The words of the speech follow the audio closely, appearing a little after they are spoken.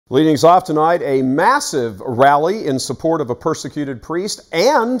Leading us off tonight, a massive rally in support of a persecuted priest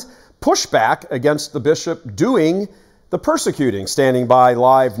and pushback against the bishop doing the persecuting. Standing by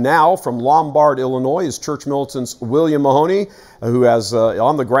live now from Lombard, Illinois, is Church Militant's William Mahoney, who has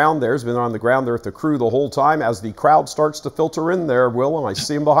on the ground there, has been on the ground there with the crew the whole time as the crowd starts to filter in there, Will, and I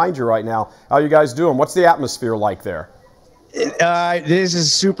see him behind you right now. How you guys doing? What's the atmosphere like there? This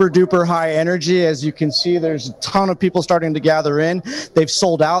is super duper high energy. As you can see, there's a ton of people starting to gather in. They've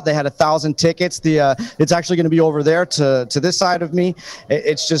sold out. They had 1,000 tickets. It's actually going to be over there to this side of me.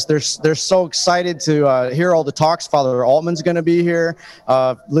 It's just they're so excited to hear all the talks. Father Altman's going to be here.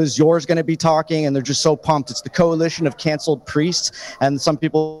 Liz Yore's going to be talking, and they're just so pumped. It's the Coalition of Canceled Priests, and some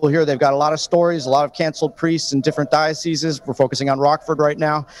people here, they've got a lot of stories, a lot of canceled priests in different dioceses. We're focusing on Rockford right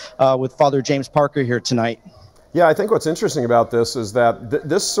now with Father James Parker here tonight. Yeah, I think what's interesting about this is that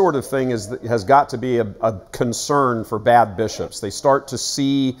this sort of thing has got to be a concern for bad bishops. They start to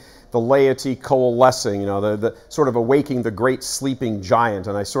see the laity coalescing, you know, the sort of awaking the great sleeping giant.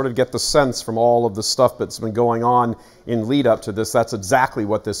 And I sort of get the sense from all of the stuff that's been going on in lead up to this, that's exactly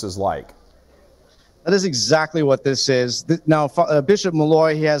what this is like. That is exactly what this is. Now, Bishop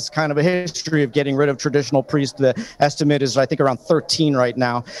Malloy, he has kind of a history of getting rid of traditional priests. The estimate is, I think, around 13 right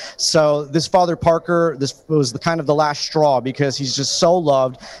now. So this Father Parker, this was the kind of the last straw because he's just so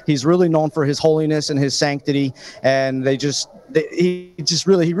loved. He's really known for his holiness and his sanctity, and he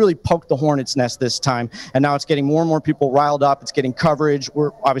really poked the hornet's nest this time, and now it's getting more and more people riled up. It's getting coverage.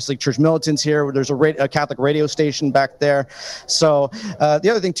 We're obviously Church Militant's here. There's a Catholic radio station back there. So the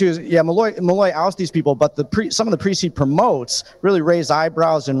other thing too is, yeah, Malloy oust these people, but some of the priests he promotes really raise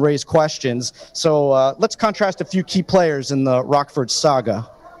eyebrows and raise questions. So let's contrast a few key players in the Rockford saga.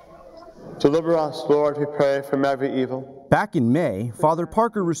 Deliver us, Lord, we pray, from every evil. Back in May, Father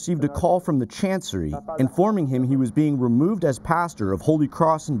Parker received a call from the Chancery informing him he was being removed as pastor of Holy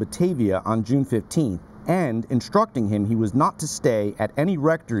Cross in Batavia on June 15th and instructing him he was not to stay at any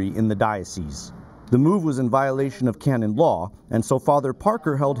rectory in the diocese. The move was in violation of canon law, and so Father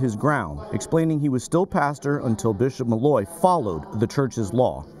Parker held his ground, explaining he was still pastor until Bishop Malloy followed the church's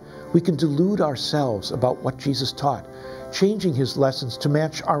law. We can delude ourselves about what Jesus taught, changing his lessons to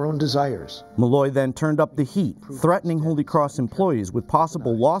match our own desires. Malloy then turned up the heat, threatening Holy Cross employees with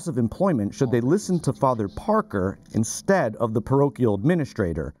possible loss of employment should they listen to Father Parker instead of the parochial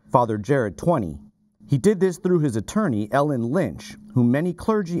administrator, Father Jared 20. He did this through his attorney, Ellen Lynch, whom many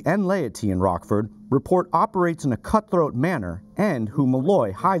clergy and laity in Rockford report operates in a cutthroat manner and who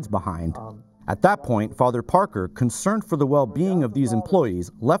Malloy hides behind. At that point, Father Parker, concerned for the well-being of these employees,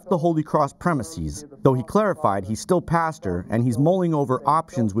 left the Holy Cross premises, though he clarified he's still pastor and he's mulling over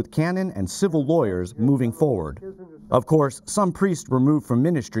options with canon and civil lawyers moving forward. Of course, some priests removed from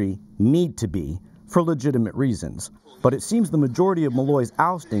ministry need to be, for legitimate reasons, but it seems the majority of Malloy's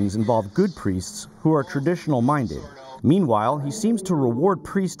oustings involve good priests who are traditional-minded. Meanwhile, he seems to reward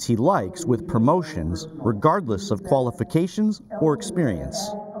priests he likes with promotions, regardless of qualifications or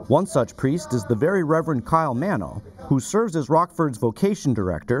experience. One such priest is the Very Reverend Kyle Mano, who serves as Rockford's vocation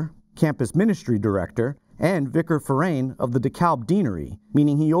director, campus ministry director, and vicar forain of the DeKalb Deanery,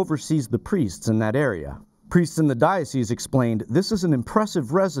 meaning he oversees the priests in that area. Priests in the diocese explained this is an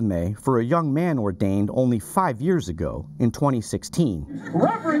impressive resume for a young man ordained only 5 years ago, in 2016.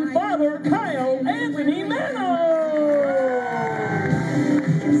 Reverend Father Kyle Anthony Mano!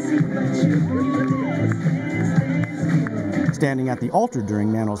 Standing at the altar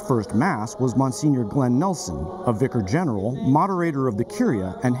during Mano's first Mass was Monsignor Glenn Nelson, a Vicar General, moderator of the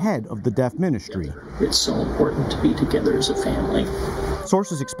Curia, and head of the deaf ministry. It's so important to be together as a family.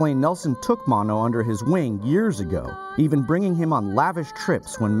 Sources explain Nelson took Mano under his wing years ago, even bringing him on lavish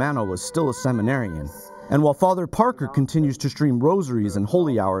trips when Mano was still a seminarian. And while Father Parker continues to stream rosaries and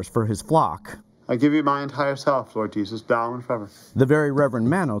holy hours for his flock, I give you my entire self, Lord Jesus, now and forever. The Very Reverend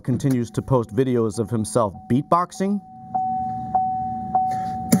Mano continues to post videos of himself beatboxing,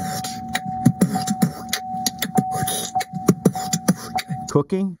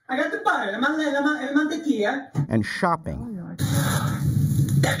 cooking, and shopping.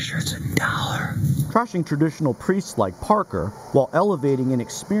 That shirt's $1. Trashing traditional priests like Parker, while elevating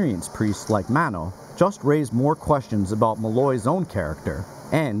inexperienced priests like Mano, just raised more questions about Malloy's own character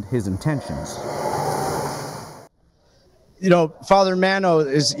and his intentions. you know, Father Mano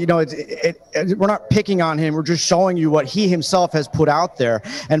is, you know, we're not picking on him. We're just showing you what he himself has put out there.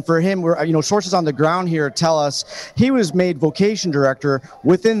 And for him, we're, you know, sources on the ground here tell us he was made vocation director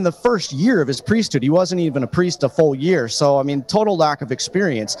within the first year of his priesthood. He wasn't even a priest a full year. So, I mean, total lack of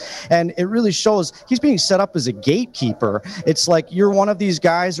experience. And it really shows he's being set up as a gatekeeper. It's like you're one of these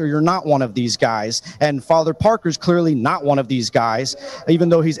guys or you're not one of these guys. And Father Parker's clearly not one of these guys, even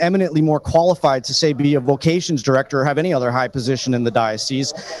though he's eminently more qualified to, say, be a vocations director or have any other high position in the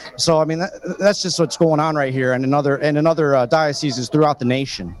diocese. So, I mean, that's just what's going on right here, and in other dioceses throughout the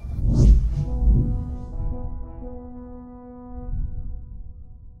nation.